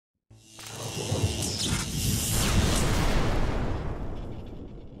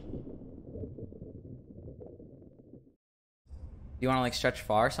You want to like stretch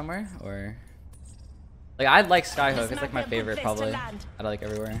far somewhere, or like I'd like Skyhook. It's like my favorite probably. I like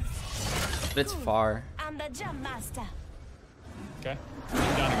everywhere, but it's far. I'm the jump master. Okay. I'm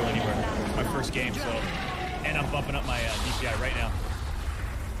down to go anywhere. My first game, so and I'm bumping up my DPI right now.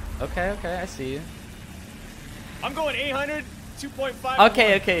 Okay, I see you. I'm going 800, 2.5.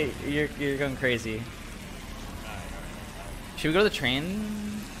 Okay, you're going crazy. Should we go to the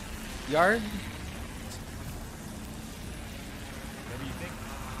train yard? Whatever you think.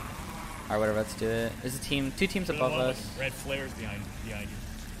 Alright, whatever, let's do it. There's a team, 2 teams above us. Red flares behind you.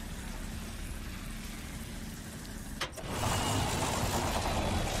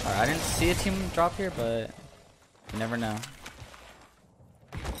 Alright, I didn't see a team drop here, but you never know.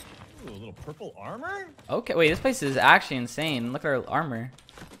 Ooh, a little purple armor? Okay, wait, this place is actually insane. Look at our armor.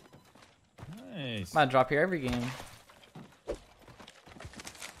 Nice. I'm about to drop here every game.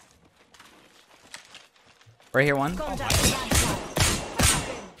 Right here, one.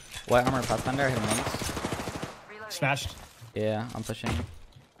 White armor Pathfinder, I hit him once. Smashed. Yeah, I'm pushing.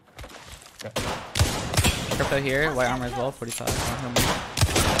 Okay. Crypto here, white armor as well, 45.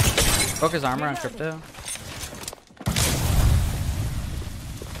 Broke his armor on Crypto.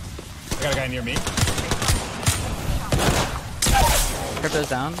 I got a guy near me. Crypto's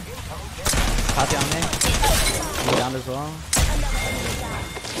down. Pathy on me. He's down as well.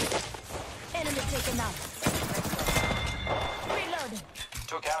 Enemy taken out. Reloading.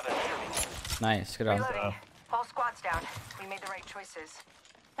 Took out an enemy. Nice, good job. Reloading. All squads down. We made the right choices.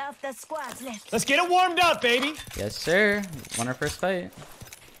 Half the squad's left. Let's get it warmed up, baby. Yes, sir. Won our first fight.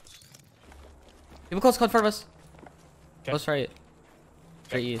 People close in front of us. Okay. Close right.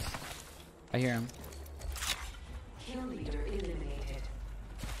 Straight east. I hear him. Kill leader eliminated.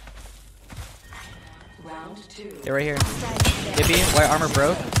 Round 2. They're right here. Hippie, white armor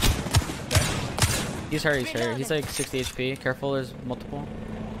broke. He's hurt, He's like 60 HP. Careful, there's multiple.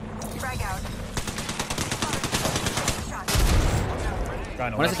 Frag out.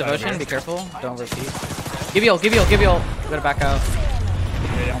 One is a devotion, be careful. Don't repeat. Give you ult. We gotta back out.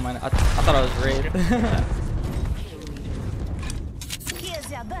 Yeah. Oh man, I thought I was raped. Here's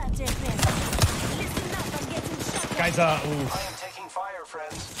your birthday present. Listen up, I'm getting shot. Guys, I am taking fire,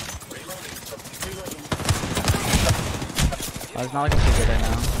 friends. Reloading. Oh, it's not looking too good right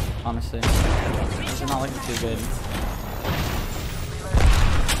now, honestly. It's not looking too good.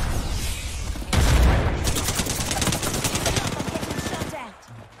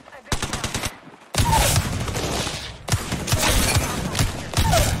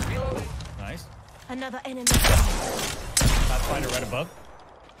 nice. Another enemy. Pathfinder right above.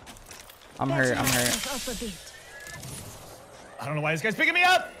 I'm hurt. I don't know why this guy's picking me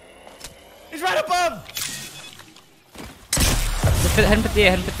up. He's right above. Head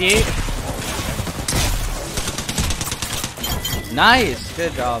 58. Nice,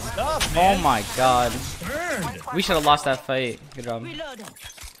 good job. Stuff, Oh man. my god. Burned. We should have lost that fight. Good job. Reloading.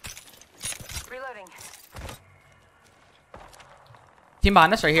 Reloading. Team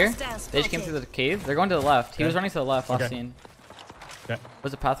behind us right here. They just came through the cave. They're going to the left. He was running to the left last Okay. scene. Okay.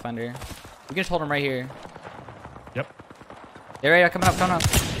 Was a Pathfinder. We can just hold him right here. Yep. They're right, coming up.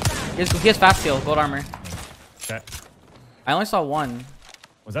 He has fast heal, gold armor. Okay. I only saw one.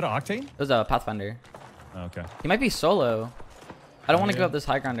 Was that an Octane? It was a Pathfinder. Oh, okay. He might be solo. I don't want to Yeah. go up this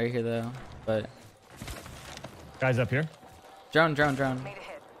high ground right here though. But Guys up here. drone. Made a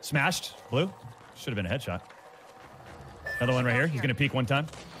hit. Smashed. Blue. Should have been a headshot. Another one right here. He's gonna peek one time.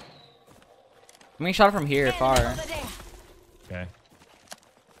 I'm getting shot from here far. Over there.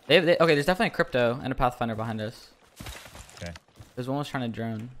 Okay. Okay, there's definitely a crypto and a Pathfinder behind us. Okay. There's one was trying to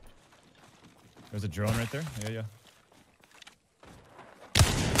drone. There's a drone right there. Yeah.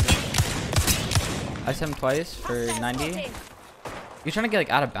 I hit him twice for 90. He's trying to get like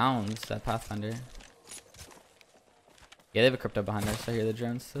out of bounds, that Pathfinder. Yeah, they have a crypto behind us. I hear the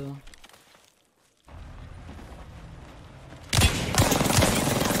drone still.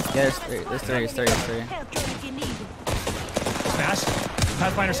 Yeah, there's three. Help you if you need it. Smash.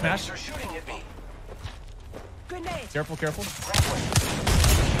 Pathfinder smash. They're shooting at me. Grenade. Careful.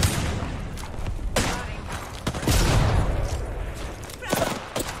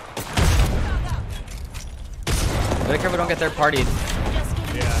 Better careful, don't get third partied. Just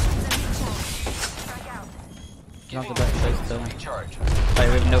give me Yeah. Frag out. Not the best place to Recharge. play.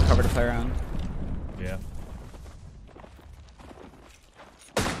 We have no cover to play around. Yeah.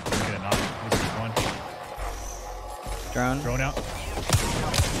 Get it knocked. This is one. Drone. Drone out.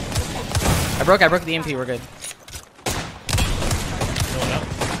 I broke the EMP. We're good. Drone out.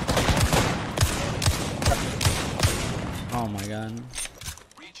 Oh my god.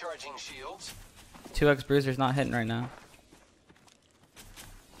 Recharging shields. 2x bruiser's not hitting right now.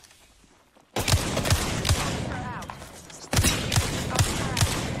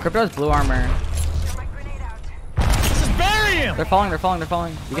 Crypto has blue armor. My grenade out. Just bury him! They're falling.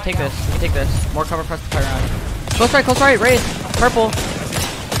 We can take this. More cover for us to play around. Close right, raise. Purple.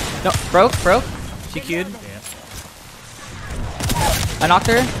 No, broke. She queued. I knocked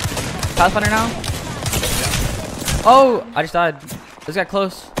her. Pathfinder now. Oh, I just died. This got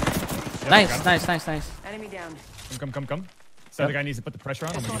close. Nice. Enemy down. Come. So the guy needs to put the pressure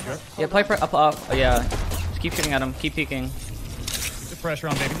on. I'm gonna get you up. Yeah, play up. Oh, yeah. Just keep shooting at him. Keep peeking. Keep the pressure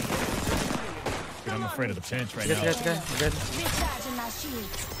on, baby. Dude, I'm afraid of the pinch right now. Good. Recharging my shield.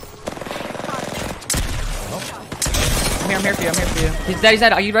 I'm here for you. He's dead.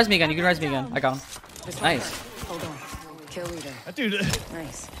 You can res me again. I got him. Nice. Hold on. Kill leader. That dude.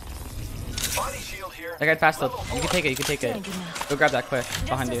 Nice. Body shield here. That guy passed up. You can take it. Go grab that quick.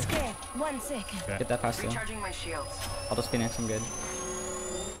 Behind you. Just escape. 1 second. Get that past you. Recharging my shields. I'll just Phoenix. I'm good.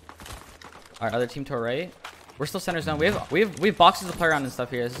 Alright, other team to our right. We're still center zone. We have boxes to play around and stuff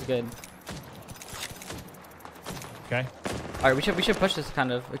here. This is good. Okay. Alright, we should push this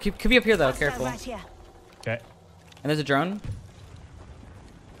kind of. Could be up here though. Careful. Right here. Okay. And there's a drone.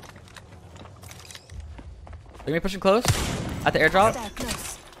 Are you pushing close? At the airdrop? Stay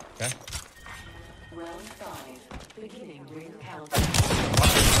close. Okay. Round 5. Beginning ring count.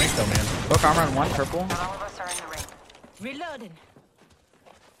 Thanks though, man. Broke armor on 1, purple. All of us are in the ring. Reloading.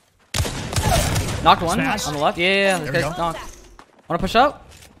 Knocked 1 Smash. on the left. Yeah. This There we guy's go. knocked. Wanna push up?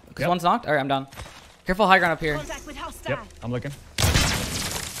 Because Yep. one's knocked. Alright, I'm down. Careful high ground up here. Contact with hostile. Yep, I'm looking.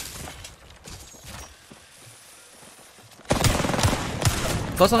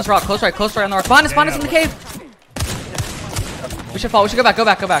 Close on this rock. Close right on the rock. Spawn us in the cave. We should fall. We should go back.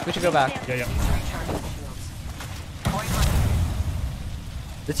 We should go back. Yeah.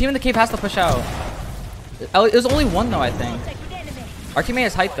 The team in the cave has to push out. There's only 1 though, I think. Contact with enemy. Our teammate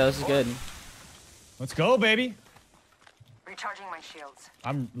has height though. This is good. Let's go, baby. Recharging my shields.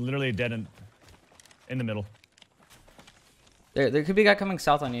 I'm literally dead in the middle. There could be a guy coming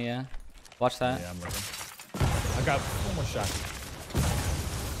south on you. Yeah. Watch that. Yeah, I'm looking. I've got 1 more shot.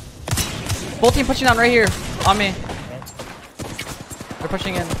 Full team pushing down right here on me. They're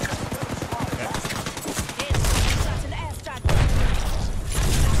pushing in. Shot an airstrike.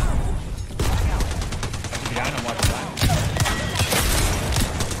 Behind, I'm watching that.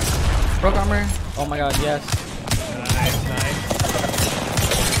 Broke armor. Oh my god, yes.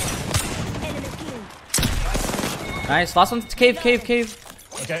 Enemy killed. Nice. Last one's cave. Okay,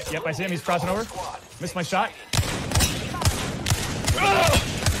 yep, I see him. He's crossing over. Missed my shot.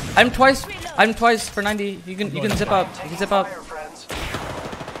 I'm twice for 90. You can zip up. You can zip up. Fire, friends.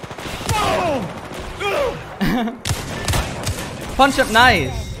 Punch up.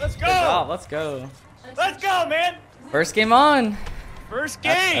 Nice. Let's go. Good job. Let's go. Let's go, man. First game on. First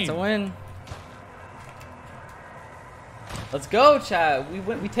game. That's a win. Let's go, chat.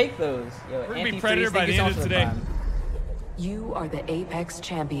 We take those. Yo, We're gonna be Anthony Predator Freeze, by thank the you so end much of for the today. time. You are the Apex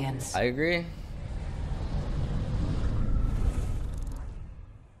champions. I agree.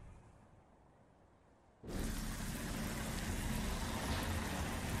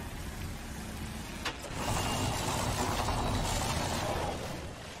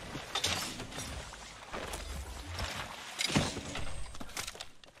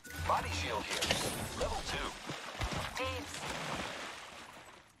 Body shield here. Level 2. Thieves.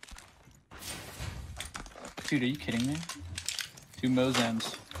 Dude, are you kidding me? 2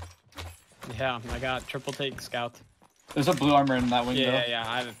 Mozans. Yeah, I got triple take scout. There's a blue armor in that window. Yeah,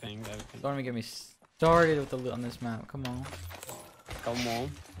 I have a thing. Don't even get me started with the loot on this map. Come on.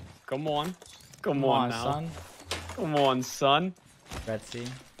 Come on now. son. Come on, son. Red Sea.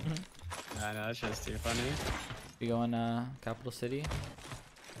 I know, that's just too funny. We going capital city.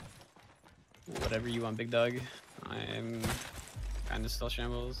 Whatever you want, big dog. I'm kind of still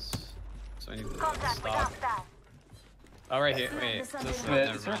shambles, so I need to Contact with stop. hostile. Oh, right here. Wait, Wait, never is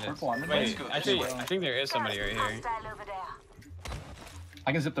mind. there a purple armor? Wait, Let's actually, I think there is somebody right here. Hostile over there.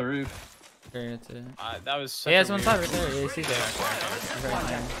 I can zip the roof. There it's it. That was such Yeah, a it's on weird... side right there. Yeah, you see Yeah, that. okay. Right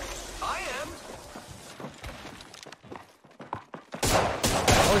there. I am.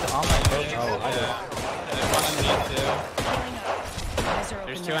 Always on my boat. Oh, I do. There's one underneath too.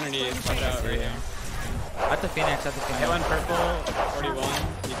 There's 2 underneath. Watch out right here. At the Phoenix. Hit one purple, 41.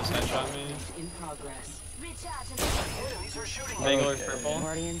 He just headshot me. In progress. Recharging. Enemies are shooting. Regular purple.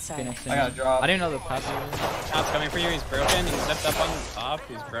 Already inside. Phoenix. I got a drop. I didn't know the path was. Child's coming for you. He's broken. He's zipped up on top.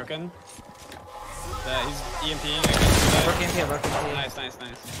 He's broken. He's EMPing. I Broke can see MP, broke that. MP.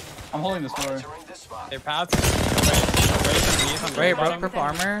 Nice. I'm holding this door. Entering this spot. Their paths. Right underneath. On Wait, the broke bottom. purple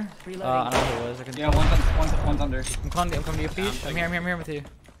armor. I don't know who it was. Yeah, one's under. I'm coming to you, Peach. I'm here with you.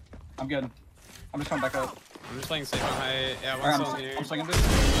 I'm good. I'm just coming back up. I'm just playing safe on height. Yeah, Alright, one's still here. I'm swinging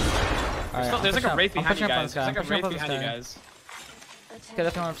this. Alright, There's like a wraith I'm behind you pushing up on guys. this guy. There's like a I'm pushing wraith up on this behind you guy. guys. Okay,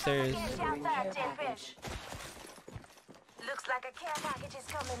 that's one upstairs. Outside, dead fish. Looks like a care package is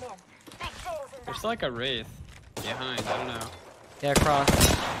coming in. Big sales in There's still like a wraith behind. I don't know. Yeah, cross.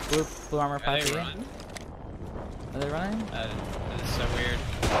 Blue armor, Are they Patty. run? Are they running? That is so weird.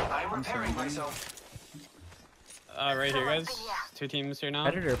 I'm repairing myself. Right here, guys. 2 teams here now.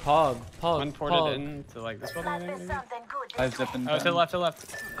 Predator, Pog. One ported into like this building, I think. maybe? something good. I have zip in. Oh, to the left, to the left.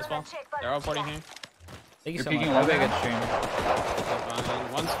 This wall. They're all porting here. Thank you You're so much. peeking That'll be a low. good stream.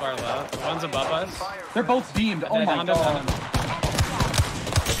 Fine. One's far left. One's above us. They're both beamed. Oh my Down, down, god. down.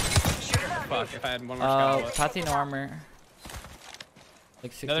 Fuck, if I had one more scout left. Patty, no armor.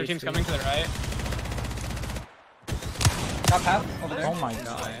 Like 60 Another team's HP. coming to the right. Got path over there. Oh my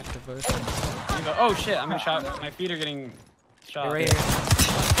god. Okay. Devotion. You go, oh shit, I'm getting shot. My feet are getting shot. Hey, right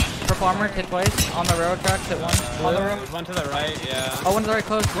here. Purple armor, hit twice. On the railroad tracks, hit one. On the road. One to the right, yeah. Oh, one's right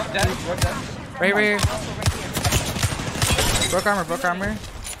close. Rook dead. Rook dead. Right here. Broke armor, broke armor.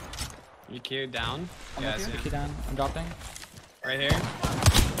 EQ down. I'm Yeah, I with see. you. Keep down. I'm dropping. Right here. Going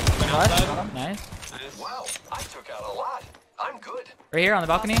outside. What? Nice. Nice. Wow, I took out a lot. I'm good. Right here on the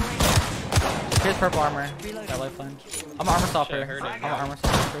balcony. Here's purple armor. Got lifeline. I'm an armor stopper. Shit, I heard it. I'm an armor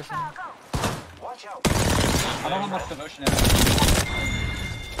stopper person. Watch out. I don't have much devotion in it.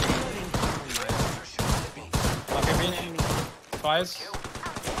 Lock your beach. Twice.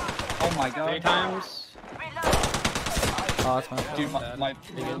 Oh my 3 god. times. Oh, that's my Dude, fault. my It's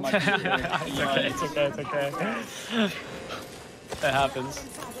okay, it's okay, it's okay. That happens.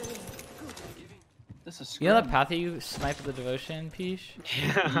 This is You know that screwed. path that you sniped the devotion, Peach?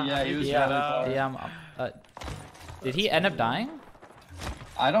 Yeah, he was Yeah, really far. yeah. Did he end up dying?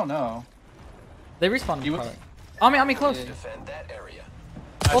 I don't know. They respawned. He was- probably. On me, close. Yeah. Defend that area.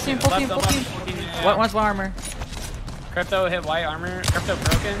 Full team, full team, full team. What? One's one armor. Crypto hit white armor. Crypto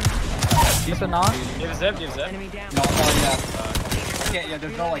broken. He's a knock. Do you have a zip? Do you have a zip? Enemy down. No, yeah,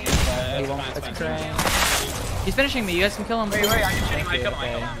 there's no like inside. He it's won't. fine, it's It's fine. crane. He's finishing me. You guys can kill him. Wait, I can shoot him. I Thank kill you, him.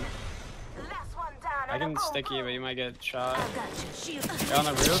 okay. I can stick you, but you might get shot. Shield. You're on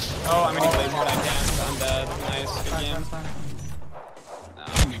the roof. Oh, I'm gonna blade, but I can't. I'm dead. Nice, good game.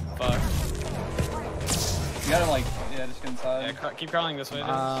 Fuck. You gotta like, yeah, just get inside. Yeah, keep crawling this way. Dude.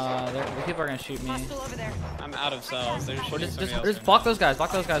 The people are gonna shoot me. Over there. I'm out of cells. They're shooting somebody else. Just block those guys.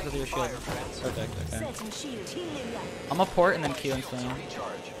 Block those guys with your shield. Perfect. Okay. Setting shield. Healing up. I'm a port and then Q and swing.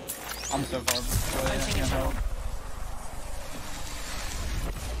 I'm so far. But, yeah, I can't help.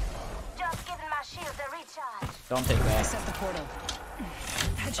 Just giving my shields a recharge. Don't take that. Set the portal.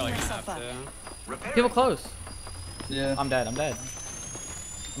 Patching Probably gonna myself have up. to. People close. Yeah. I'm dead. I'm dead.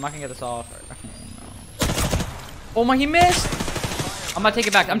 I'm not gonna get this off. Oh my, he missed. I'm gonna take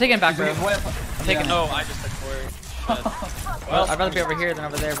it back. I'm taking it back, bro. I'm taking it. Oh, I just took 4. Shit. Well, I'd rather be over here than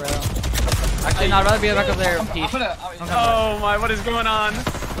over there, bro. Actually, no, I'd rather be back over there, Peach. Oh my, what is going on?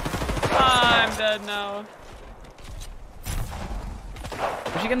 I'm dead now.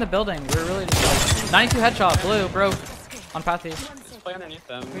 We should get in the building. We're really just 92 headshot, blue, broke. On Pathy. Just play underneath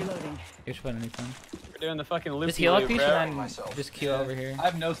them. Reloading. You should put anything. We're doing the fucking loop. Just heal up, Peach, and then just Q over here. I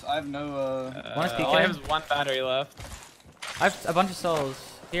have no, One is All I PK. have is 1 battery left. I have a bunch of souls.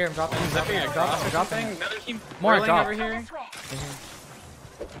 Here, I'm dropping. Zipping across or dropping. something. Another team More, rolling drop. over here.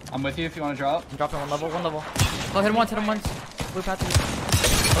 I'm with you if you want to drop. I'm dropping one level. Oh, hit him once, Blue Pathy.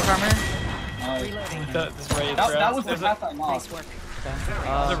 Broke armor. This wraith, bro. That was the There's path I lost. Nice work. Okay.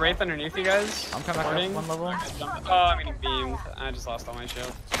 There's a wraith underneath you guys. I'm coming back Porting. up one level. Oh, I'm getting beamed. I just lost all my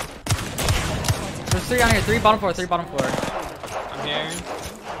shield. There's 3 on here. 3 bottom floor. I'm here.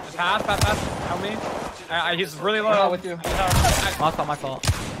 Path. Help me. He's really low. I'm not with you. My fault.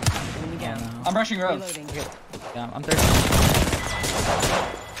 Enemy down. I'm rushing roads. Reloading. Yeah, I'm thirsty.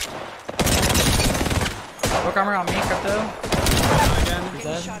 Broke armor on me, Crypto. Again. He's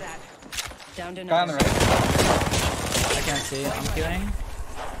dead. Shot at. Down to Guy on the another. right. I can't see. I'm queuing.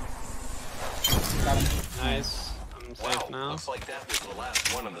 Got him. Nice. I'm safe now. Looks like that was the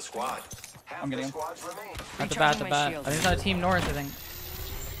last one in the squad. Half I'm the getting him. squads remain. At the bat, Recharging my I shield. think it's on a team north, I think.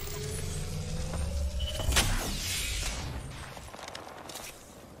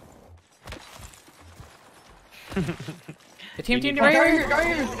 The team right here.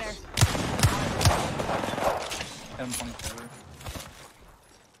 M24.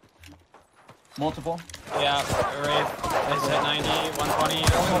 Multiple. Yeah, Wraith is at 90, 120.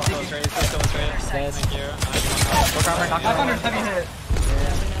 Close Wraith, close Wraith. Dead. Thank you. Broke armor, knocked him 500 out. heavy hit.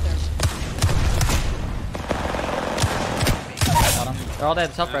 Got him. They're all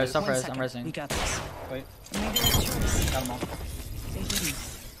dead. Self-res, One I'm second. resing. We got this. Wait, Maybe there's a choice. got them all. They didn't.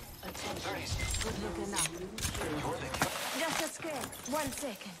 Good looking now. Just a screen. 1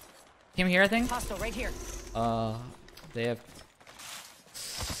 second. Team here, I think. Hostile right here. They have.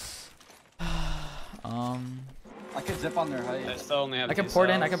 I could zip on their height. I still only have I can 2 port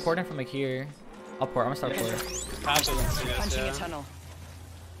in. I cells. can port in from like here. I'll port. I'm gonna start port. Patch doesn't see us, Punching a yeah. tunnel.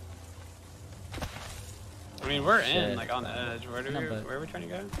 I mean, we're Shit. in, like on the edge. Where No, but- are we trying to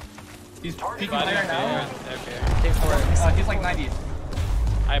go? He's peeking Glad there now. okay. Take port. He's like 90.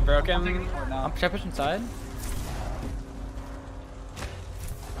 I broke I'm taking him. the port now. Should I push inside?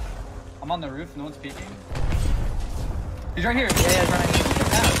 I'm on the roof. No one's peeking. He's right here. Yeah, he's running.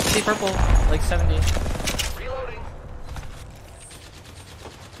 See purple, like 70. Reloading.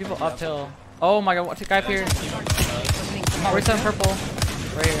 People uphill. Oh my god, what's the guy up here? We're 7 purple.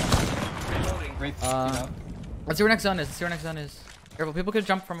 Right here. Great. Let's see where next zone is. Let's see where next zone is. Careful, people could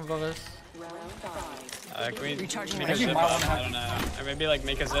jump from above us. Can we Recharging make my a zip shield. up? I don't know. Or maybe like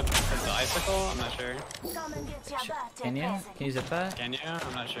make a zip with the icicle? I'm not sure. Come and get your birthday Can you? present. Can you zip that? Can you?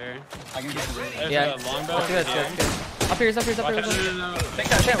 I'm not sure. I can get the roof. There's Yeah. a longbow. Let's do that. here. Let's do that. Up here, up here, up Watch here. out, no. Take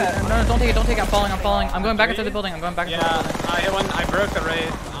that. Take that. No, don't take it, don't take it. I'm falling, I'm falling. I'm going back into the building. I'm going back into the Yeah, building. I hit one. I broke the raid.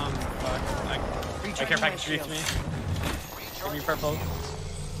 Fuck. I care package reached me. Give me purple.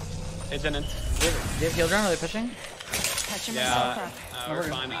 It didn't. Do you have heal drone? Are they pushing? Patching Yeah, myself up. we're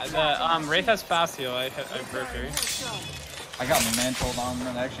fine. The Wraith has fast heal. I broke her. I got mantled on him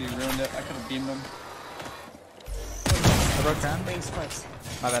and I actually ruined it. I could have beamed him. I broke down. Rings close.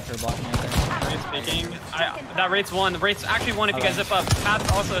 My bad for blocking right there. Wraith's speaking. That Wraith's one. The Wraith's actually one if you guys zip up.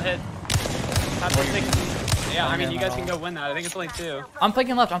 Pat's also hit. Pat's hit 6. Yeah, I mean, you guys can go win that. I think it's only 2. I'm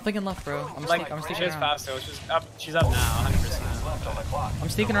flanking left, bro. I'm Like, I'm she sneaking is around. fast, so she's up now, 100%. Left on the clock. I'm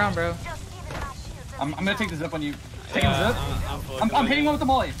sneaking around, bro. Just giving my shields a I'm gonna take the zip on you. Taking the Yeah, zip. fully I'm committed. hitting one with the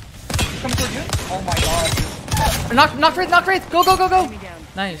molly. He's coming towards you. Oh my god. Knock Wraith, knock Wraith. Go, go, go, go. Me down.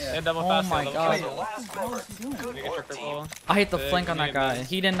 Nice. Yeah, double Oh fast my heal, god. double fast Last member. Good heal. Get your work, team. purple. I hate the Big, flank on that big guy. miss.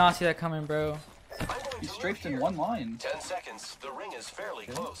 He did not see that coming, bro. I'm going He to strafed look in here. one line. 10 seconds. The ring is fairly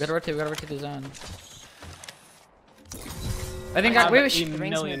close. We gotta rotate the zone. I think I have wait, a wait,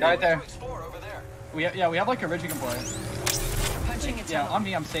 million. Right there. Explore over there. We have like a ridge we can play. Punching a Yeah, tunnel. on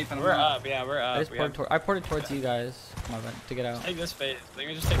me I'm safe and I'm We're not. up, yeah, we're I up. just I ported towards you guys. My bad, to get out. Take this space. Let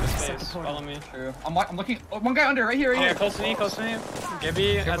me just take this space. Follow me. True. I'm looking. Oh, one guy under right here, right Yeah, here. close to me, close to me.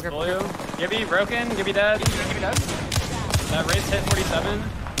 Gibby has careful, blue. Gibby broken. Gibby dead. Give me that. That Wraith hit 47.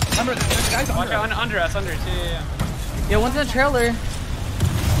 Remember, this guy's Watch under. out, under us, under. Yeah. Yo, one's in the trailer.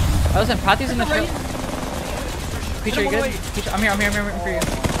 Oh, listen, Patty's in the trailer. Creature, you good? Creature, I'm here for you. I'm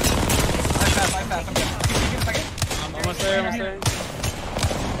fast. I'm good. Give me a second. I'm almost there, almost there.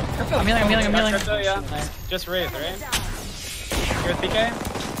 I'm healing. Got crypto, yeah. Nice. Just Wraith, right? You're with PK?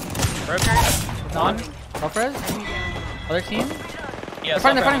 Broker? Non? Alfred? Other team? Yeah,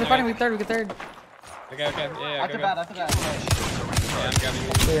 They're fighting. We third. Okay, yeah, After go. that. Yeah, I'm grabbing you.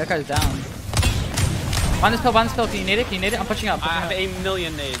 Wait, that guy's down. Behind this pill. Can you nade it? I'm pushing up. I have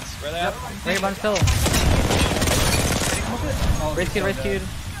 1,000,000 nades. Where they at? Right here, behind this pill. Oh, Wraith he's so queued. dead.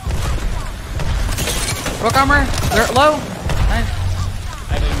 Broke armor. They're low. Nice.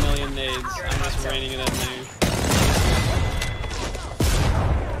 I have 1,000,000 nades. I'm just raining it at you.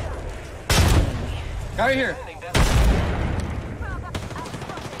 Guy right here.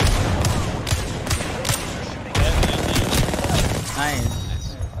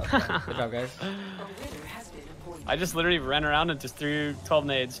 Nice. Good job, guys. I just literally ran around and just threw 12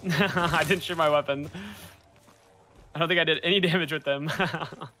 nades. I didn't shoot my weapon. I don't think I did any damage with them.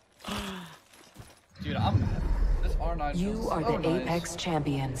 Dude, this R9 You feels are so the nice. Apex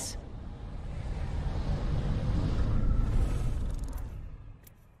champions.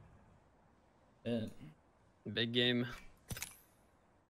 Big game.